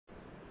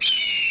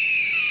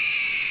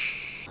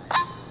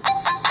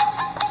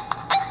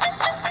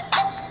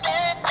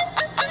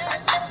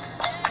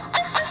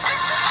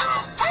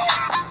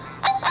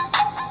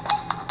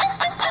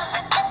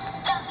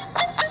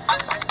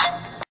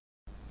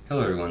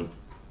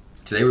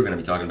Today we're going to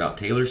be talking about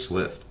Taylor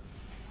Swift.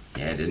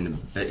 Yeah,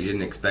 bet you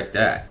didn't expect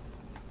that.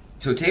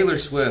 So Taylor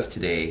Swift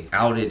today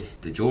outed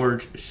the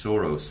George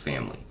Soros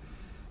family.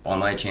 On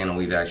my channel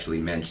we've actually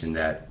mentioned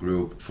that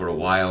group for a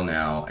while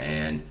now,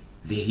 and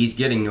he's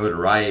getting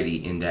notoriety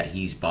in that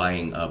he's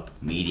buying up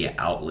media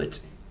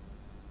outlets.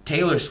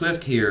 Taylor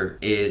Swift here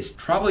is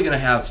probably going to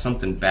have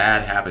something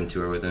bad happen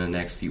to her within the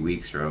next few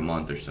weeks or a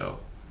month or so.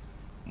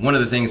 One of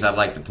the things I'd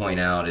like to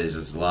point out is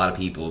there's a lot of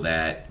people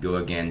that go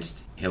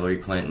against Hillary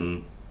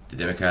Clinton, the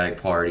Democratic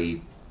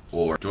Party,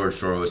 or George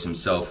Soros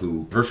himself,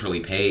 who virtually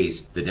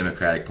pays the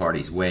Democratic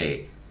Party's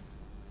way.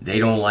 They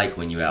don't like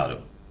when you out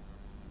him.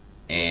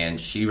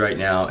 And she right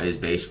now is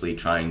basically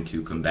trying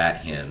to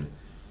combat him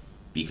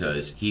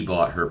because he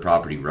bought her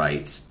property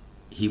rights.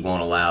 He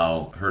won't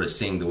allow her to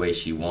sing the way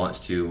she wants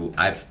to.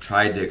 I've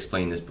tried to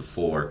explain this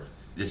before.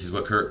 This is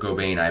what Kurt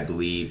Cobain, I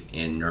believe,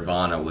 in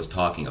Nirvana was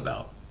talking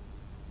about.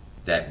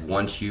 That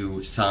once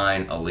you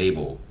sign a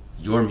label,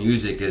 your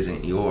music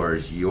isn't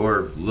yours,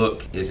 your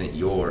look isn't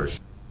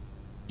yours.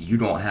 You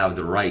don't have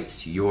the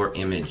rights to your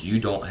image. You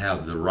don't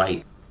have the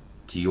right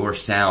to your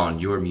sound,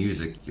 your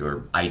music,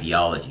 your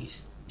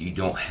ideologies. You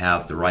don't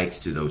have the rights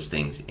to those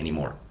things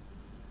anymore.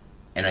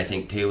 And I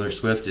think Taylor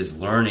Swift is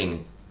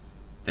learning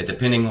that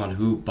depending on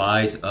who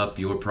buys up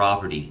your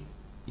property,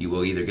 you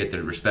will either get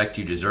the respect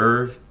you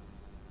deserve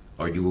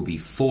or you will be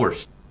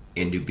forced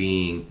into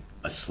being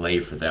a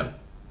slave for them.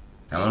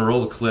 Now I'm going to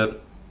roll the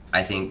clip.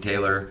 I think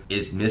Taylor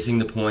is missing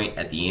the point.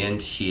 At the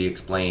end, she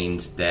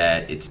explains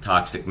that it's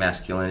toxic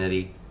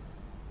masculinity.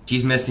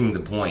 She's missing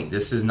the point.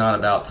 This is not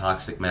about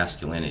toxic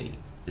masculinity.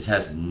 This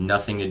has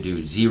nothing to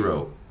do,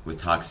 zero, with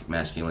toxic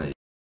masculinity.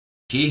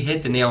 She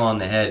hit the nail on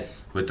the head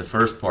with the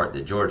first part,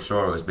 that George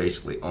Soros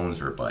basically owns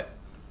her butt.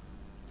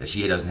 That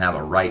she doesn't have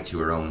a right to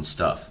her own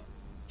stuff.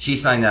 She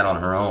signed that on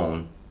her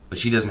own, but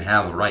she doesn't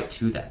have a right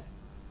to that.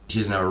 She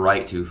doesn't have a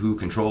right to who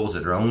controls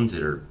it or owns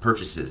it or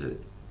purchases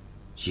it.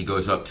 She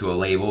goes up to a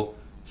label,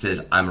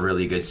 says, I'm a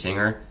really good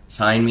singer,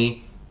 sign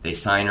me. They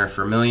sign her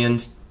for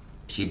millions.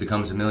 She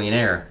becomes a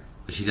millionaire,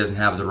 but she doesn't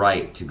have the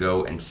right to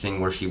go and sing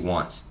where she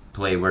wants,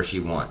 play where she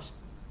wants.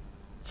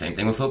 Same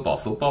thing with football.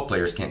 Football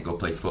players can't go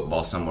play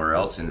football somewhere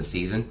else in the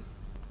season.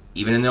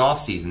 Even in the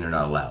off season, they're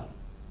not allowed.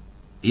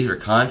 These are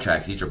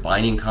contracts. These are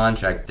binding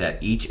contracts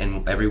that each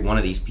and every one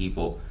of these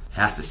people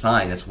has to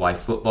sign. That's why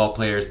football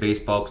players,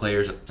 baseball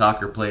players,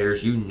 soccer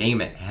players, you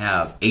name it,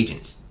 have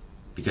agents.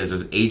 Because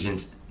those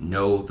agents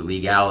know the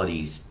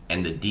legalities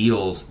and the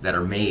deals that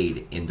are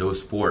made in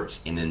those sports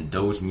and in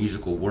those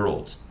musical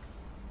worlds.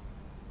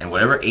 And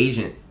whatever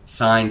agent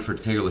signed for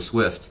Taylor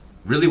Swift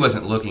really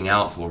wasn't looking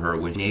out for her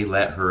when they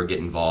let her get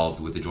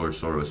involved with the George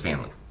Soros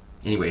family.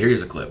 Anyway,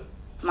 here's a clip.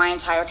 My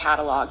entire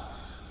catalog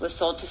was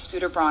sold to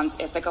Scooter Braun's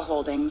Ithaca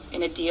Holdings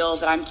in a deal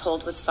that I'm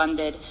told was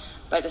funded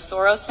by the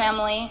Soros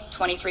family,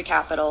 23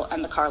 Capital,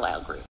 and the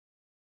Carlyle Group.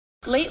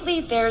 Lately,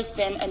 there's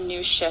been a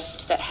new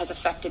shift that has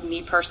affected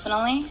me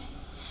personally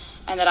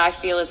and that I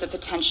feel is a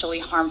potentially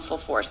harmful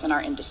force in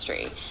our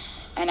industry.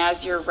 And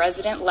as your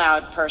resident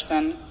loud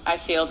person, I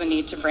feel the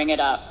need to bring it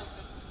up.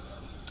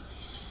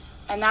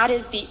 And that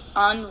is the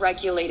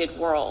unregulated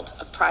world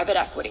of private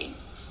equity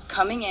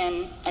coming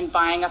in and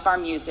buying up our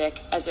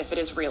music as if it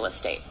is real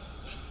estate,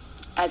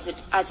 as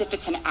if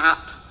it's an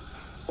app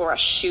or a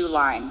shoe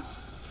line.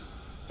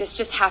 This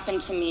just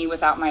happened to me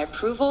without my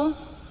approval,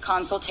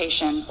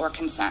 consultation, or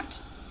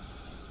consent.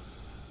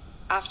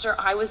 After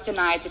I was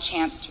denied the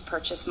chance to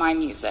purchase my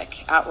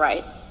music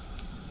outright,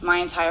 my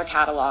entire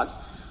catalog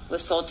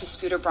was sold to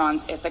Scooter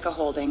Braun's Ithaca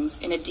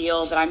Holdings in a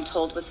deal that I'm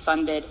told was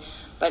funded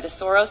by the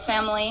Soros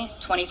family,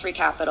 23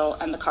 Capital,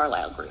 and the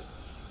Carlyle Group.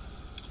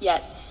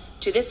 Yet,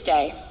 to this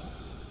day,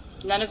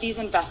 none of these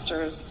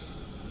investors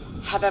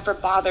have ever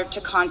bothered to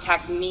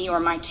contact me or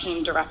my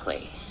team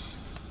directly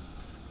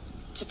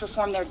to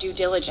perform their due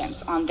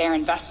diligence on their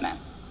investment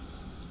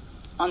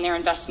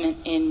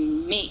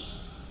in me,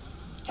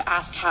 to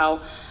ask how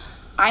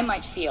I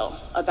might feel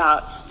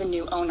about the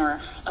new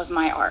owner of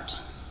my art,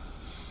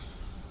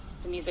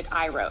 the music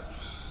I wrote,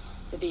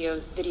 the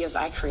videos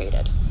I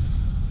created,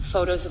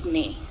 photos of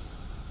me,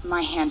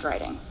 my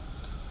handwriting,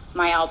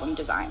 my album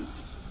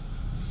designs.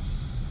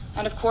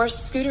 And of course,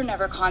 Scooter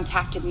never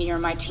contacted me or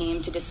my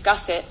team to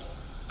discuss it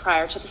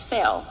prior to the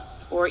sale,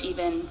 or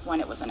even when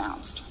it was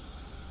announced.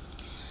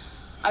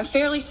 I'm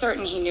fairly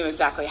certain he knew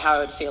exactly how I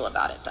would feel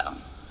about it, though.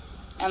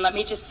 And let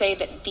me just say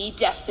that the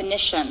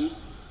definition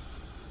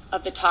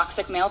of the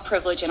toxic male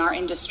privilege in our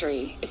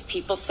industry is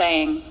people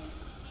saying,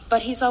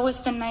 but he's always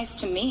been nice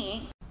to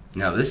me.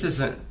 Now, this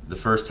isn't the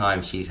first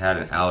time she's had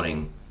an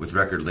outing with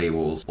record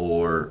labels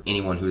or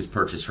anyone who's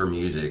purchased her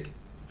music.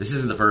 This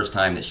isn't the first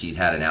time that she's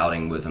had an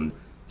outing with them.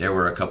 There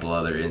were a couple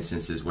other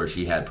instances where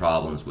she had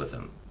problems with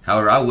them.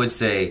 However, I would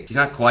say she's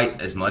not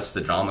quite as much the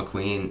drama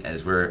queen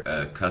as we're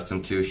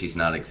accustomed to. She's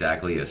not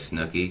exactly a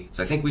Snooki.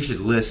 So I think we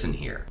should listen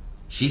here.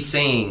 She's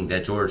saying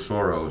that George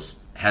Soros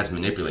has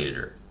manipulated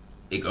her.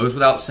 It goes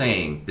without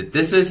saying that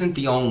this isn't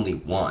the only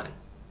one.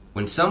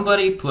 When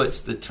somebody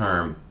puts the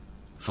term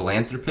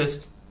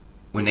philanthropist,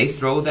 when they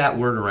throw that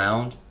word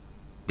around,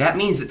 that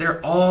means that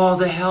they're all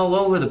the hell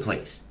over the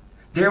place.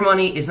 Their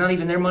money is not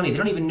even their money. They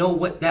don't even know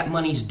what that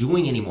money's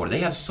doing anymore. They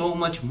have so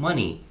much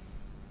money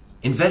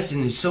invested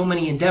in so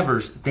many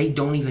endeavors, they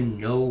don't even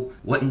know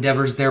what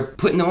endeavors they're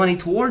putting the money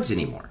towards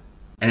anymore.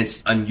 And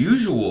it's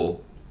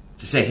unusual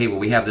to say, hey, well,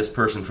 we have this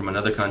person from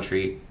another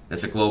country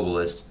that's a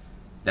globalist,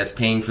 that's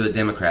paying for the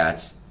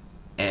Democrats,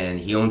 and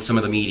he owns some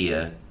of the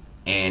media,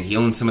 and he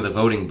owns some of the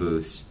voting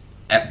booths.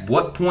 At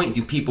what point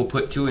do people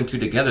put two and two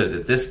together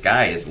that this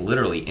guy is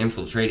literally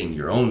infiltrating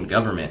your own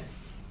government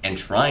and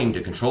trying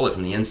to control it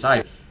from the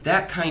inside?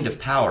 That kind of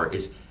power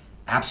is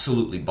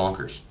absolutely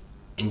bonkers.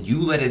 And you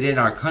let it in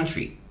our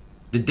country.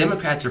 The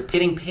Democrats are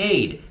getting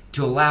paid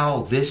to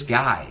allow this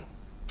guy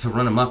to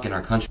run amok in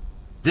our country.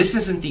 This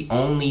isn't the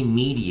only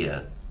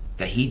media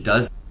that he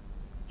does.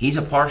 He's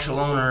a partial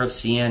owner of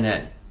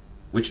CNN,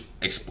 which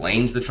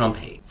explains the Trump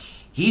hate.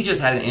 He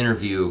just had an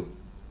interview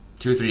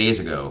 2 or 3 days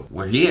ago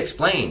where he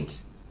explained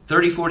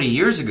 30, 40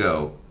 years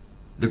ago,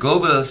 the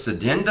globalist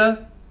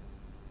agenda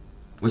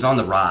was on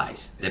the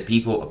rise, that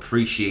people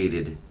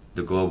appreciated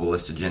the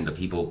globalist agenda.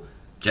 People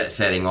jet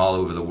setting all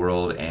over the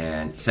world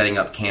and setting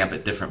up camp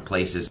at different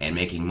places and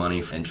making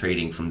money and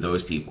trading from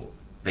those people,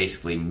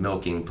 basically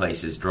milking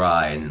places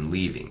dry and then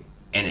leaving.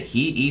 And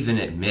he even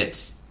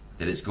admits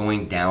that it's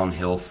going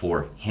downhill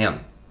for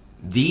him.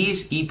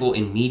 These people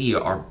in media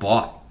are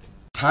bought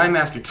time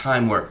after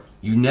time, where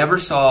you never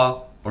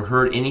saw or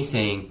heard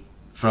anything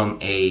from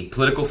a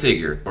political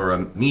figure or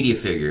a media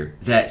figure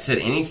that said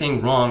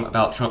anything wrong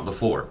about Trump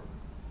before.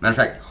 Matter of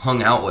fact,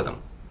 hung out with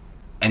him.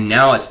 And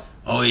now it's,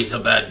 oh, he's a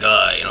bad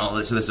guy and all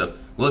this other stuff.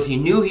 Well, if you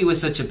knew he was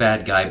such a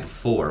bad guy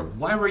before,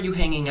 why were you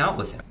hanging out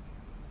with him?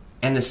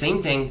 And the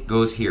same thing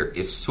goes here.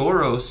 If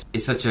Soros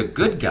is such a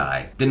good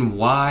guy, then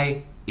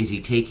why is he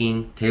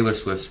taking Taylor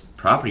Swift's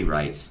property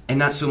rights and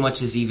not so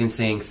much as even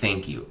saying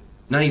thank you?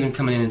 Not even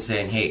coming in and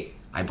saying, hey,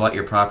 I bought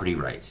your property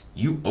rights.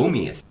 You owe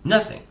me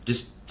nothing.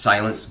 Just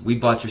silence. We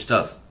bought your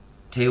stuff.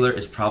 Taylor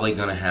is probably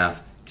going to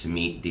have to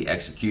meet the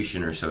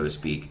executioner, so to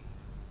speak.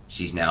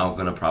 She's now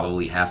going to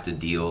probably have to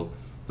deal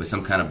with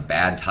some kind of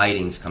bad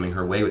tidings coming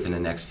her way within the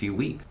next few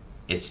weeks.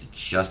 It's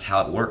just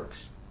how it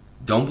works.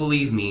 Don't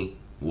believe me.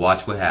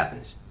 Watch what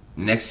happens.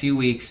 The next few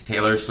weeks,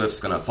 Taylor Swift's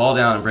going to fall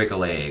down and break a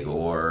leg,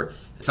 or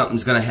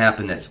something's going to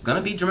happen that's going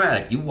to be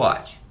dramatic. You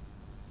watch.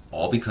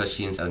 All because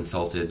she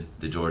insulted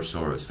the George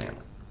Soros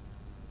family.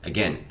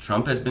 Again,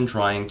 Trump has been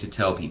trying to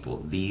tell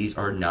people these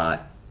are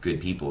not good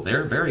people.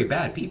 They're very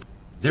bad people.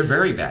 They're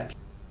very bad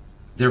people.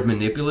 They're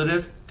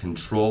manipulative,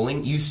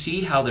 controlling. You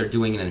see how they're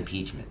doing an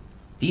impeachment.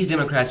 These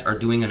Democrats are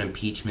doing an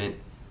impeachment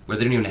where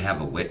they don't even have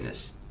a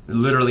witness. They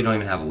literally don't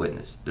even have a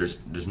witness.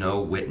 There's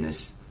no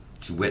witness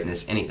to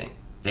witness anything.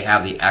 They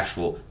have the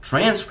actual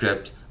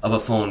transcript of a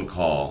phone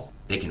call.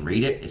 They can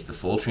read it. It's the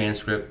full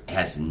transcript. It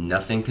has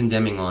nothing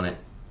condemning on it.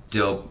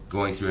 Still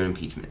going through an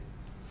impeachment.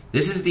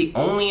 This is the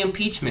only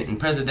impeachment in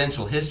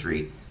presidential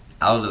history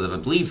out of, I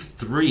believe,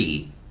 the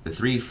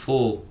three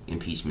full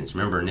impeachments.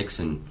 Remember,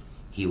 Nixon,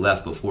 he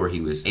left before he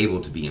was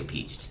able to be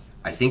impeached.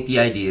 I think the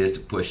idea is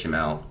to push him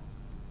out.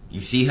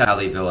 You see how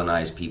they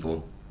villainize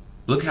people.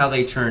 Look how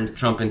they turned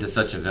Trump into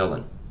such a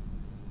villain.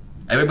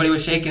 Everybody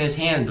was shaking his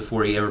hand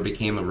before he ever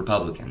became a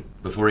Republican,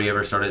 before he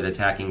ever started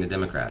attacking the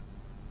Democrats.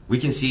 We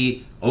can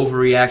see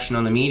overreaction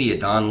on the media.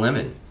 Don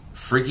Lemon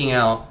freaking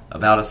out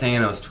about a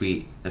Thanos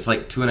tweet that's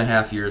like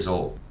 2.5 years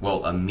old.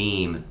 Well, a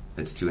meme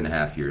that's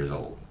 2.5 years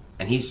old.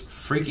 And he's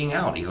freaking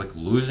out. He's like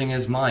losing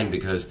his mind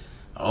because,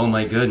 oh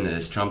my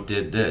goodness, Trump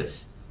did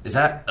this. Is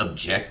that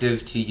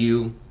objective to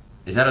you?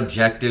 Is that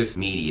objective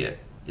media?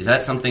 Is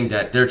that something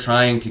that they're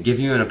trying to give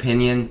you an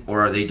opinion,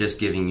 or are they just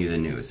giving you the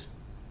news?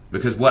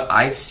 Because what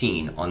I've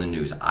seen on the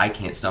news, I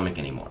can't stomach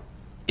anymore.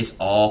 It's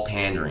all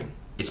pandering.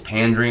 It's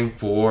pandering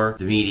for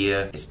the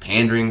media. It's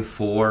pandering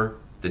for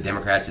the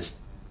Democrats. It's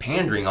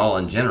pandering all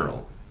in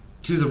general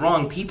to the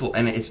wrong people,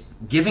 and it's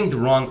giving the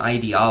wrong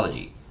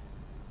ideology.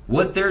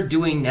 What they're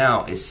doing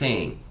now is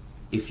saying,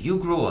 if you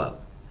grow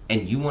up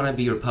and you want to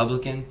be a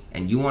Republican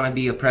and you want to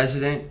be a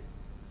president,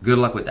 good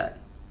luck with that.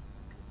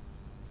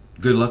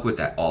 Good luck with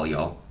that, all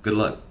y'all. Good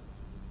luck.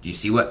 Do you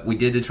see what we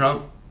did to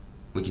Trump?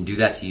 We can do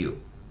that to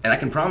you. And I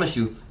can promise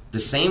you, the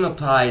same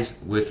applies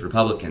with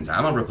Republicans.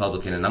 I'm a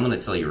Republican, and I'm going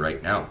to tell you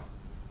right now,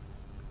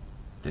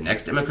 the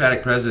next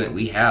Democratic president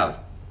we have,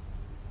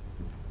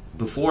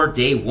 before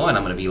day one,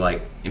 I'm going to be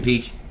like,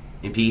 impeach,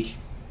 impeach,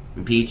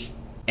 impeach.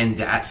 And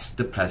that's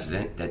the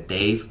president that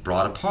they've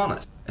brought upon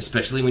us,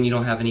 especially when you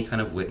don't have any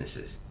kind of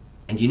witnesses.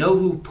 And you know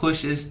who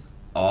pushes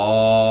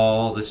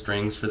all the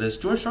strings for this?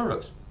 George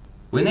Soros.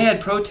 When they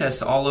had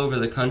protests all over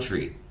the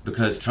country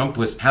because Trump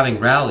was having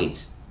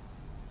rallies,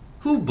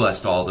 who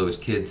bussed all those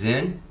kids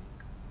in?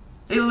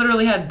 They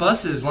literally had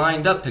buses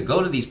lined up to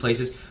go to these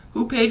places.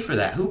 Who paid for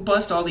that? Who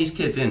bussed all these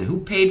kids in? Who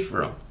paid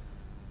for them?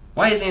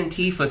 Why is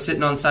Antifa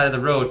sitting on the side of the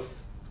road?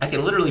 I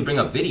can literally bring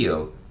up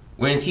video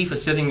where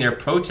Antifa's sitting there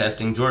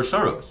protesting George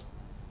Soros,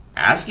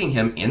 asking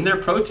him in their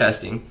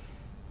protesting,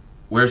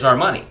 where's our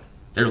money?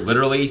 They're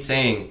literally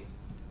saying,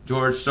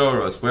 George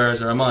Soros,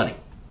 where's our money?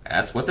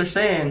 That's what they're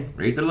saying.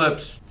 Read their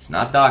lips. It's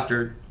not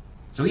doctored.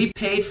 So he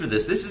paid for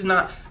this. This is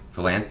not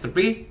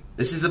philanthropy.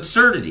 This is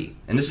absurdity.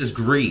 And this is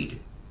greed.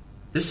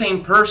 This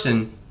same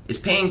person is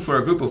paying for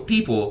a group of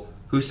people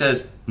who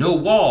says no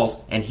walls,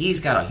 and he's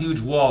got a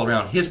huge wall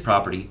around his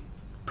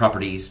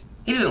properties.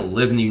 He doesn't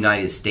live in the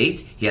United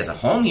States. He has a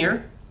home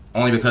here,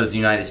 only because the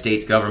United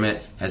States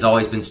government has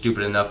always been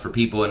stupid enough for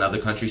people in other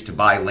countries to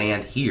buy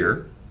land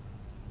here.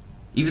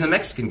 Even the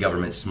Mexican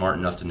government is smart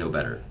enough to know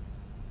better.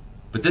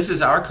 But this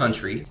is our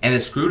country, and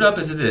as screwed up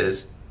as it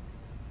is,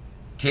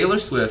 Taylor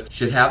Swift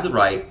should have the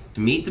right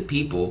to meet the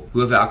people who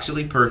have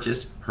actually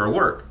purchased her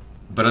work.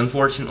 But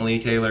unfortunately,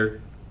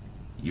 Taylor,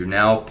 you're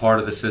now part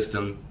of the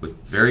system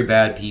with very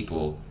bad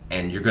people,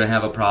 and you're going to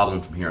have a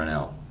problem from here on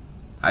out.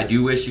 I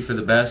do wish you for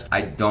the best.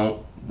 I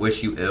don't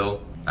wish you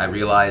ill. I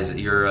realize that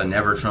you're a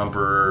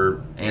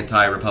never-Trumper,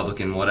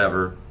 anti-Republican,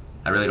 whatever.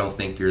 I really don't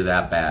think you're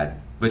that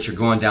bad. But you're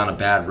going down a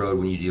bad road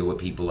when you deal with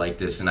people like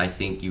this, and I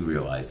think you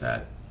realize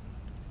that.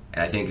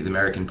 And I think the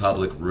American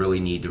public really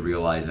need to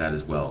realize that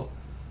as well.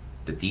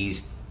 That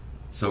these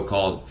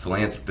so-called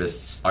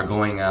philanthropists are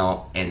going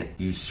out and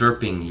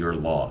usurping your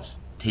laws,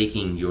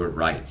 taking your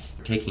rights,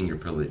 taking your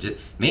privilege.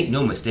 Make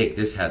no mistake,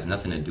 this has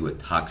nothing to do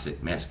with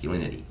toxic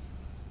masculinity.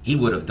 He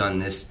would have done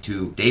this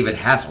to David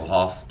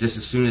Hasselhoff just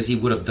as soon as he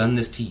would have done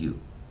this to you.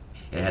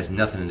 It has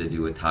nothing to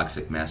do with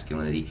toxic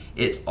masculinity.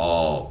 It's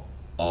all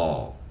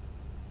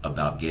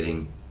about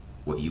getting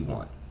what you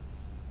want.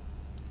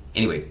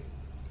 Anyway,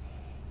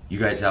 you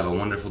guys have a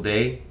wonderful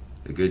day,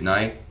 a good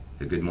night,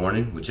 a good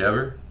morning,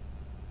 whichever.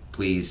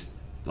 Please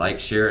like,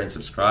 share, and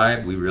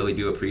subscribe. We really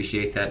do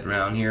appreciate that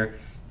around here.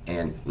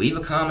 And leave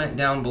a comment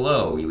down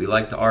below. We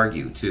like to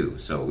argue too,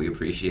 so we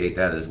appreciate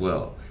that as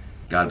well.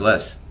 God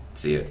bless.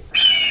 See ya.